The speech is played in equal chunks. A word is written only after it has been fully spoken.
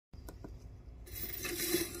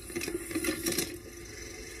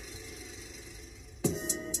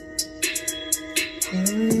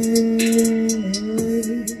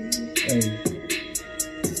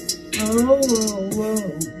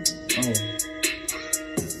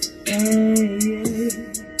Hey.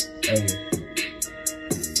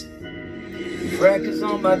 Practice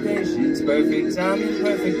on my patience, perfect timing,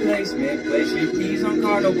 perfect placement. Place your keys on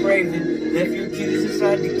carnal craving. Left your cues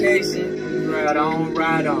inside the casing. Right on,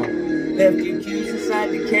 right on. Left your cues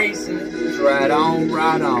inside the casing. Right on,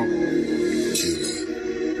 right on.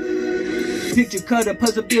 Picture cutter,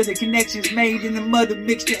 puzzle builder, connections made in the mud of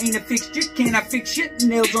mixture. Ain't a fixture, can I fix shit?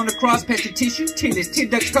 Nails on the cross, patch the tissue. Tearless, tear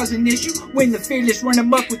ducts cause an issue. When the fearless run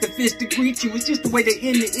amok with the fist to greet you, it's just the way they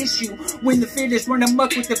end the issue. When the fearless run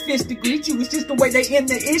amok with the fist to greet you, it's just the way they end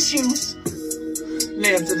the issues.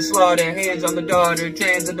 Lambs to the slaughter, hands on the daughter,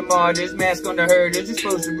 trans of the martyrs, mask on the herders,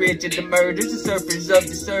 exposed the rich at the murders, the surfers of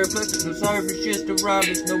the surplus, no servers, just the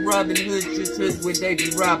robbers, no Robin Hoods, just hoods where they be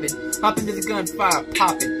robbing. Hop into the gunfire,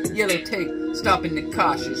 popping, yellow tape, stopping the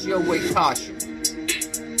cautious, your way caution.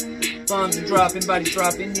 Bombs are dropping, bodies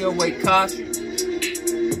dropping, your way caution.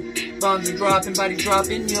 Bombs are dropping, bodies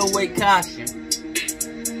dropping, your way caution.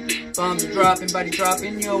 Bombs are dropping, bodies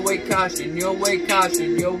dropping, your way caution, your way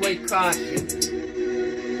caution, your way caution.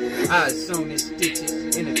 Eyes sewn in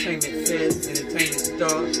stitches, entertainment fed, entertainment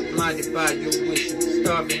stars, blinded by your wishes,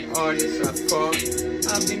 starving artists I've caught.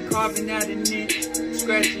 I've been carving out a niche,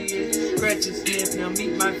 scratchy it, scratch and sniff, now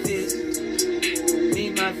meet my fist,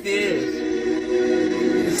 meet my fist.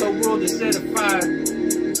 This whole world is set afire,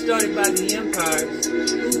 started by the empires.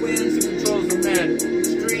 Who wins, who controls the matter,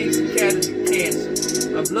 strings and cattle to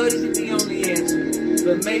cancer. Our blood isn't the only answer,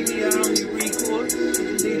 but maybe our only recourse is to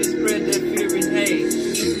lead us spread their fear and hate.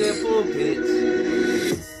 Their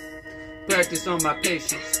pulpits. Practice on my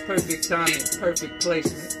patience, perfect timing, perfect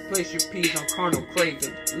placement. Place your peas on carnal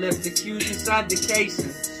craving. Left the cues inside the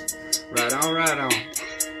casings. Right on, right on.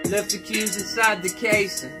 Left the cues inside the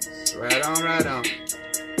casings. Right on, right on.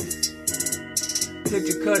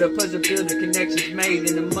 Picture cutter, puzzle builder, connections made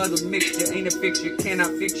in a muddled mixture. Ain't a fixture,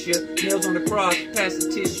 cannot fix you. Nails on the cross, pass the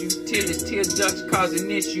tissue. Tearless, tear ducts cause an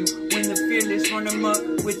issue. When the fearless run them up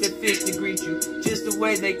with their fist to greet you. Just the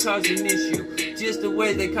way they cause an issue. Just the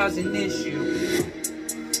way they cause an issue.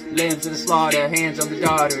 Lambs to the slaughter, hands on the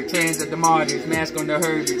daughter, trans of the martyrs, mask on the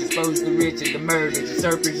herders, expose the rich at the murders, the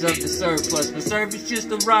surfers of the surplus. No servers, just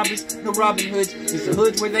the robbers, no Robin Hoods, just the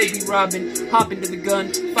hoods where they be robbing. Hop into the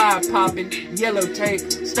gun, fire popping, yellow tape,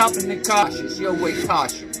 stopping the cautious, your way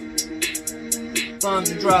caution.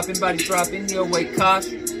 Bombs are dropping, bodies dropping, your way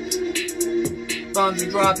caution. Bombs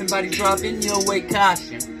are dropping, bodies dropping, your way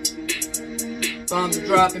caution. Bombs are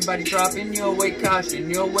dropping, bodies dropping, your way caution,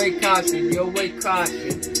 your way caution, your way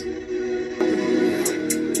caution.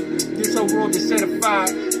 This whole world is set afire,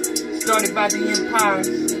 started by the empires.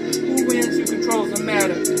 Who wins, who controls the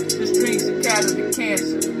matter, the strings and cattle to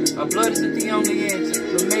cancer. Our blood isn't the only answer,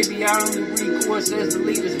 but maybe our only recourse as the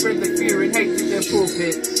leaders spread their fear and hate through their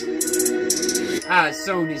pulpits. Eyes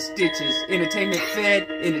sewn in stitches, entertainment fed,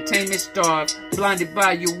 entertainment starved, blinded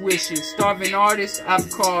by your wishes, starving artists I've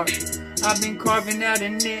carved. I've been carving out a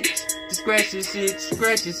niche, to scratch this itch,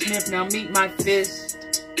 scratch and sniff, now meet my fist,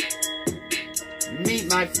 meet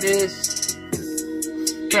my fist.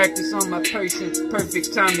 Practice on my patience,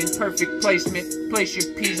 perfect timing, perfect placement, place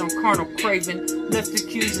your peas on carnal craving, left the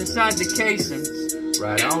cues inside the casings,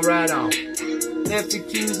 right on, right on. Left the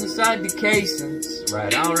cues inside the casings,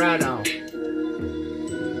 right on, right on.